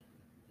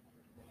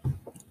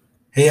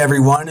Hey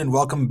everyone, and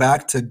welcome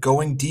back to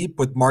Going Deep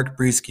with Mark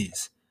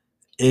Brieskis.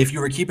 If you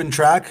were keeping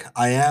track,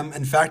 I am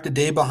in fact a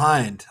day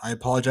behind. I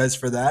apologize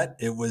for that.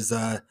 It was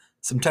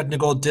some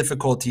technical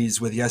difficulties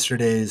with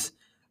yesterday's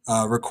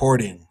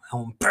recording.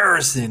 How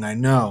embarrassing, I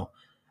know.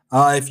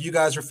 If you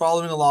guys were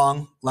following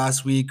along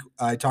last week,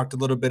 I talked a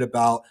little bit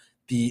about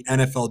the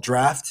NFL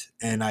draft,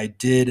 and I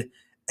did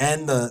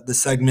end the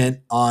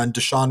segment on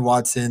Deshaun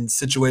Watson's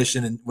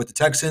situation with the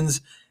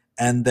Texans,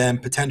 and then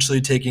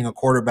potentially taking a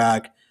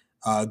quarterback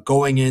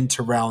going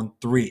into round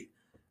three.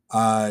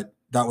 That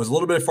was a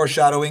little bit of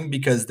foreshadowing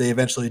because they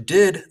eventually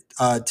did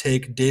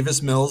take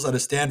Davis Mills out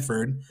of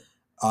Stanford.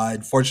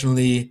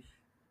 Unfortunately,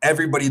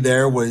 everybody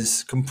there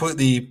was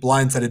completely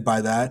blindsided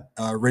by that,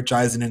 Rich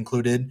Eisen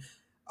included.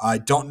 I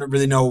don't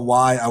really know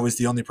why I was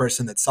the only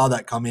person that saw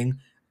that coming.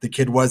 The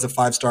kid was a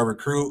five-star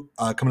recruit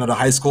coming out of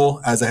high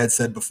school, as I had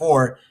said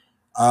before.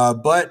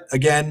 But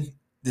again,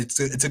 it's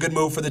a good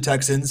move for the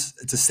Texans.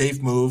 It's a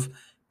safe move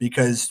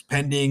because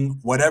pending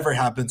whatever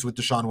happens with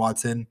Deshaun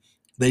Watson,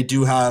 they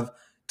do have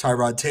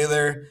Tyrod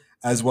Taylor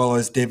as well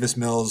as Davis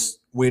Mills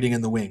waiting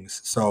in the wings.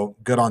 So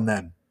good on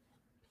them.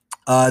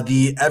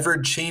 The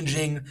ever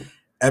changing,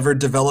 ever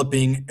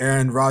developing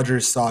Aaron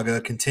Rodgers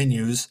saga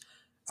continues.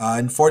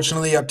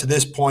 Unfortunately, up to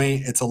this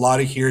point, it's a lot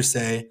of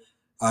hearsay.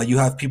 You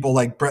have people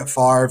like Brett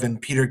Favre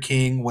and Peter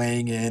King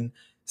weighing in,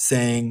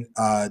 saying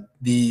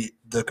the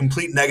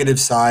complete negative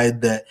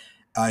side that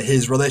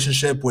his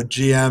relationship with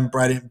GM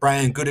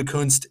Brian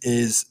Gutekunst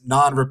is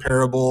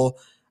non-repairable.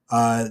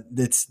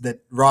 It's that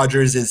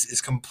Rodgers is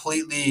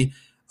completely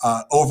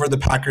over the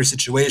Packers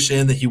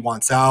situation, that he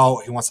wants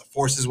out. He wants to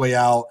force his way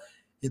out.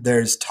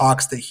 There's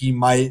talks that he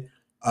might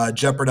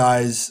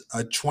jeopardize a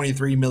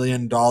 $23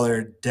 million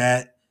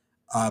debt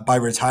by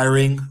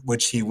retiring,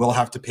 which he will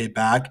have to pay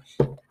back.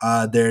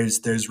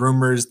 There's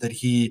rumors that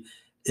he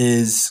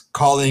is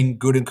calling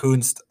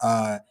Gutekunst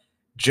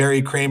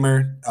Jerry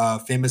Kramer,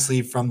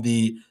 famously from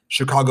the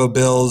Chicago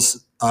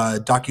Bills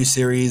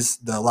docuseries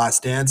The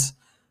Last Dance.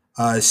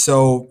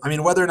 So, I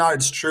mean, whether or not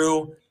it's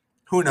true,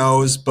 who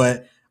knows?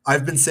 But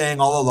I've been saying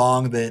all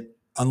along that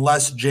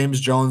unless James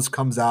Jones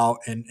comes out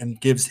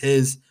and gives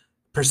his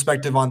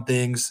perspective on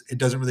things, it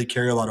doesn't really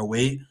carry a lot of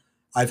weight.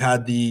 I've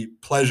had the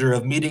pleasure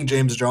of meeting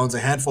James Jones a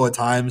handful of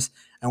times,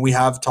 and we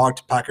have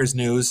talked Packers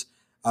news.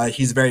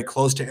 He's very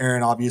close to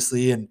Aaron,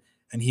 obviously, and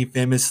he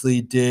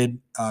famously did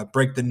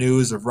break the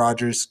news of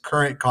Rodgers'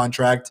 current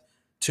contract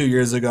 2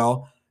 years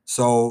ago.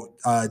 So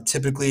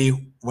typically,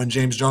 when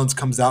James Jones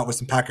comes out with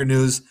some Packer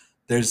news,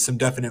 there's some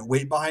definite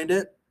weight behind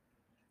it.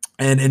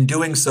 And in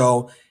doing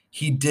so,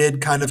 he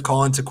did kind of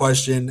call into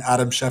question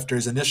Adam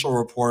Schefter's initial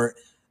report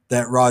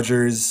that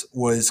Rodgers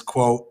was,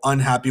 quote,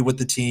 unhappy with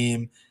the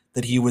team,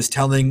 that he was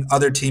telling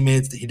other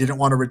teammates that he didn't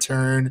want to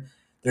return.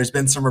 There's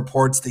been some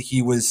reports that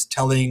he was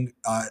telling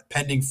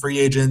pending free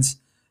agents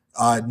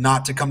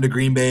not to come to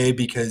Green Bay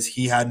because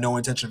he had no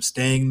intention of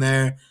staying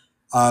there.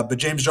 But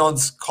James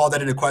Jones called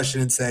that into question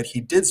and said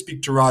he did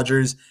speak to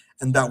Rodgers,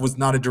 and that was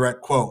not a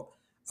direct quote,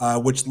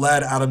 which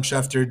led Adam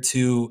Schefter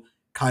to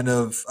kind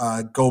of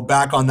go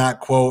back on that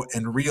quote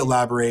and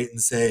re-elaborate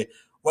and say,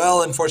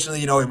 well,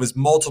 unfortunately, it was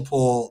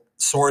multiple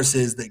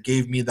sources that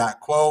gave me that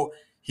quote.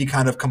 He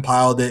kind of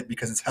compiled it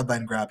because it's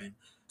headline grabbing.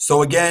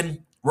 So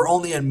again, we're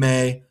only in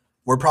May.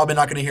 We're probably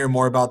not going to hear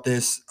more about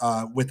this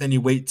with any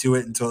weight to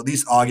it until at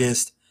least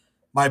August.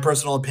 My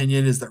personal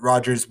opinion is that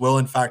Rodgers will,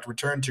 in fact,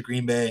 return to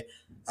Green Bay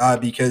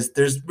because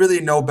there's really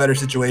no better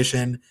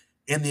situation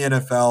in the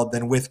NFL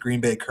than with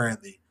Green Bay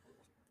currently.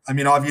 I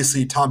mean,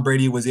 obviously, Tom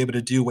Brady was able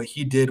to do what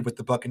he did with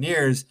the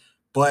Buccaneers,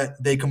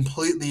 but they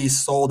completely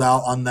sold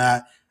out on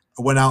that.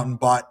 Went out and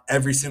bought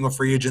every single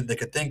free agent they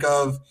could think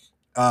of.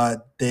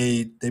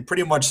 They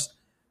pretty much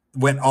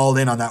went all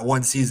in on that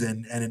one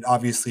season, and it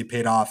obviously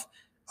paid off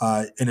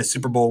in a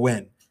Super Bowl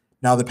win.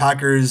 Now, the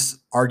Packers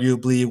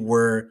arguably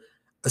were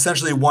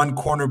essentially one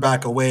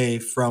cornerback away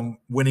from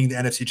winning the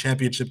NFC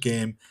Championship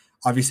game.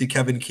 Obviously,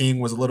 Kevin King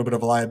was a little bit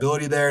of a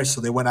liability there,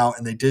 so they went out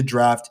and they did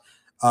draft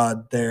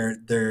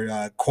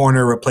their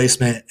corner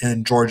replacement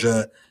in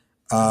Georgia,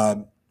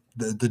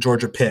 the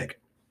Georgia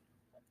pick.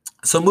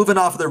 So moving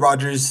off of the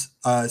Rodgers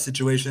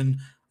situation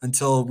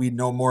until we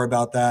know more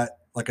about that,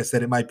 like I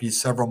said, it might be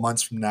several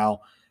months from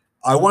now.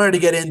 I wanted to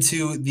get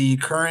into the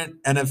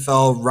current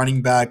NFL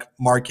running back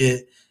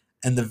market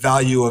and the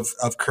value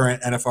of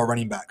current NFL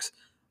running backs.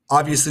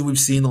 Obviously, we've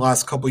seen the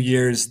last couple of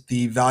years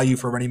the value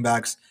for running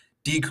backs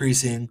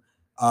decreasing,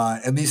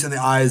 at least in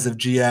the eyes of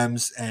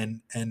GMs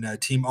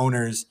and team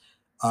owners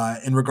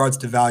in regards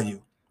to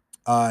value.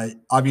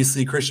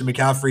 Obviously, Christian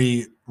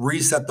McCaffrey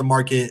reset the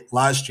market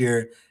last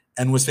year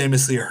and was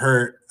famously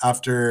hurt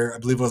after I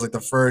believe it was like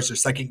the first or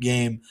second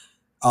game,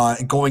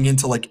 and going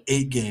into like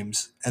 8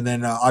 games. And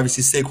then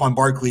obviously Saquon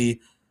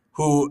Barkley,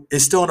 who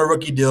is still in a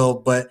rookie deal,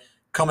 but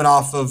coming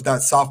off of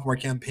that sophomore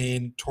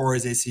campaign, tore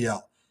his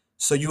ACL.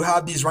 So you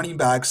have these running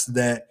backs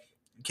that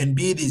can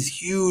be these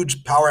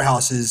huge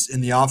powerhouses in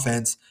the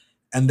offense,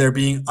 and they're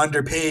being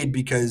underpaid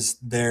because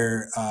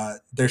their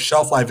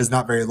shelf life is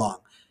not very long.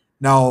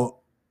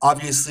 Now,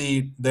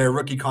 Obviously, their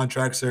rookie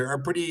contracts are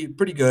pretty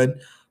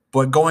good,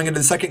 but going into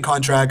the second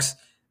contracts,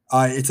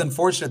 it's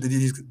unfortunate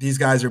that these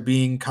guys are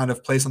being kind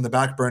of placed on the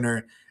back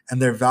burner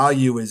and their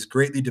value is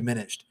greatly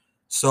diminished.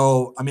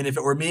 So, I mean, if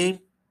it were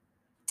me,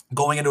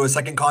 going into a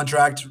second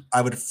contract,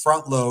 I would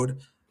front load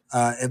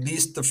at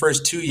least the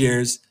first 2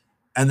 years,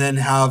 and then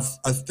have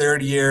a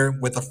third year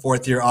with a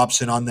fourth year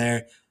option on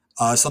there,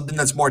 something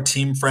that's more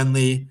team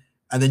friendly,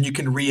 and then you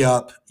can re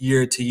up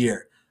year to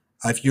year.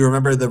 If you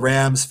remember, the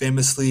Rams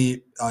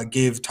famously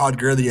gave Todd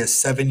Gurley a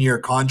 7 year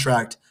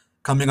contract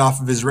coming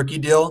off of his rookie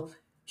deal.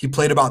 He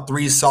played about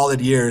 3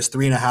 solid years,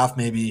 3.5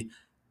 maybe,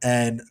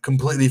 and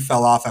completely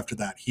fell off after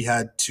that. He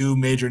had two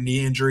major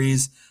knee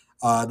injuries.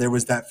 There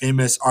was that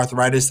famous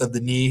arthritis of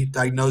the knee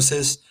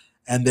diagnosis,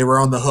 and they were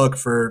on the hook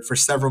for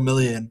several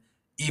million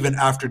even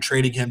after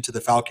trading him to the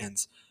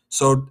Falcons.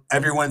 So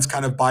everyone's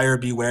kind of buyer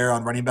beware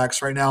on running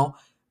backs right now.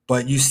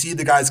 But you see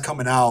the guys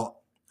coming out.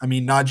 I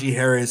mean, Najee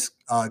Harris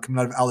coming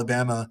out of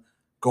Alabama,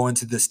 going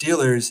to the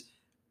Steelers.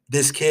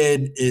 This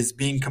kid is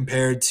being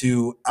compared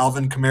to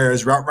Alvin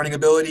Kamara's route running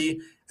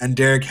ability and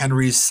Derrick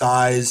Henry's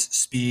size,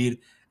 speed,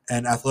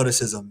 and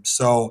athleticism.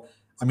 So,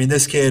 I mean,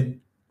 this kid,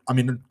 I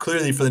mean,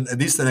 clearly for at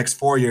least the next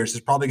 4 years,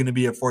 is probably going to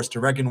be a force to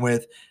reckon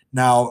with.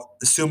 Now,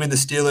 assuming the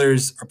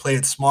Steelers are play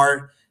it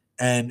smart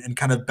and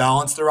kind of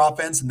balance their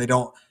offense and they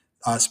don't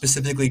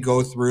specifically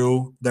go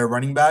through their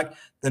running back,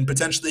 then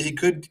potentially he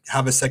could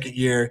have a second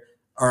year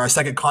or a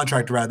second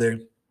contract rather,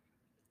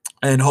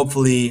 and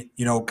hopefully,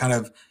 kind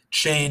of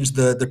change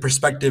the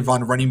perspective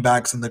on running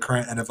backs in the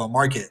current NFL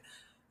market.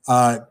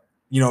 Uh,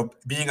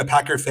 Being a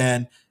Packer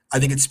fan, I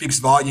think it speaks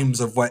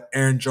volumes of what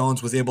Aaron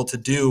Jones was able to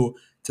do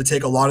to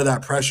take a lot of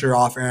that pressure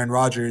off Aaron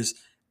Rodgers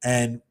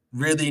and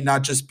really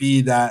not just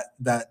be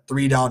that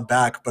three down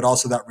back, but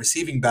also that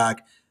receiving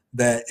back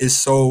that is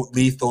so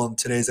lethal in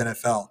today's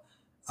NFL.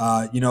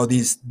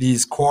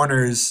 These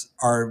corners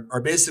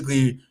are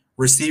basically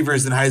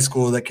receivers in high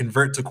school that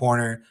convert to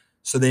corner,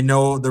 so they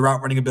know the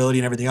route running ability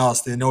and everything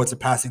else. They know it's a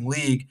passing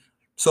league.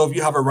 So if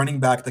you have a running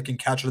back that can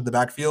catch it in the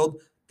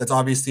backfield, that's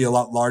obviously a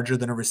lot larger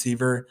than a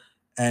receiver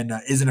and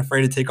isn't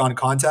afraid to take on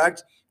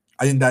contact.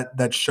 I think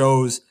that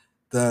shows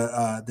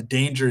the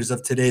dangers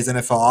of today's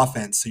NFL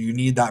offense. So you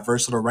need that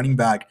versatile running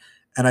back,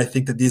 and I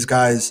think that these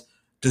guys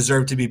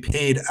deserve to be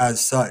paid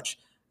as such.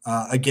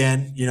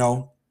 Again,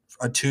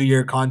 a 2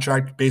 year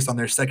contract based on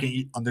their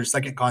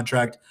second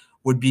contract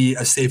would be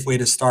a safe way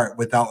to start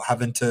without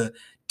having to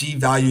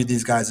devalue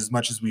these guys as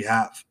much as we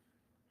have.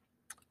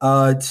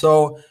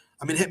 So,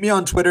 I mean, hit me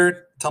on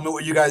Twitter. Tell me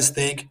what you guys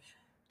think.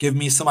 Give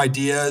me some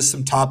ideas,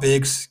 some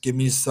topics. Give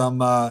me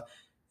some of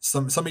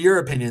your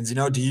opinions.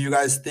 Do you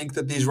guys think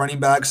that these running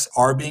backs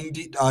are being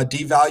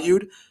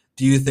devalued?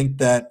 Do you think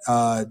that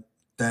I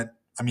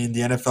mean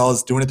the NFL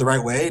is doing it the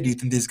right way? Do you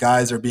think these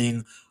guys are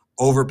being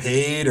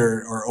overpaid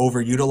or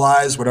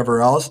overutilized,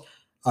 whatever else?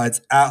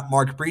 It's at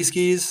Mark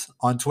Brieskis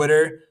on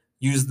Twitter.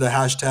 Use the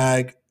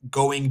hashtag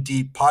Going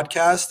Deep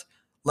Podcast.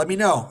 Let me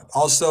know.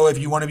 Also, if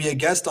you want to be a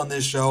guest on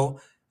this show,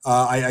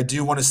 I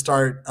do want to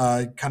start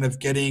kind of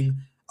getting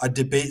a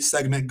debate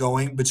segment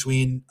going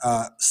between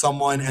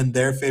someone and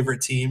their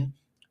favorite team,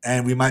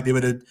 and we might be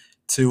able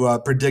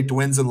to predict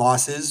wins and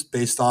losses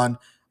based on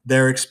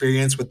their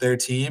experience with their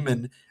team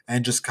and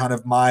just kind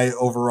of my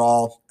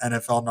overall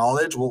NFL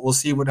knowledge. We'll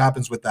see what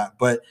happens with that.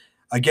 But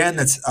again,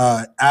 that's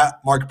at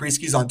Mark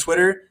Brieskis on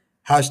Twitter,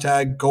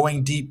 hashtag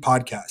Going Deep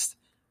Podcast.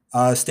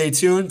 Stay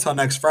tuned till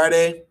next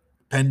Friday.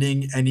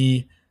 Pending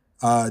any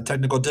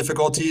technical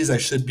difficulties, I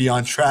should be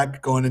on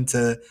track going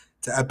into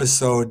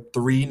episode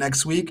 3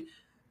 next week.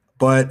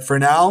 But for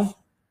now,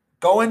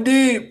 going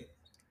deep.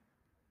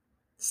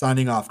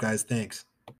 Signing off, guys. Thanks.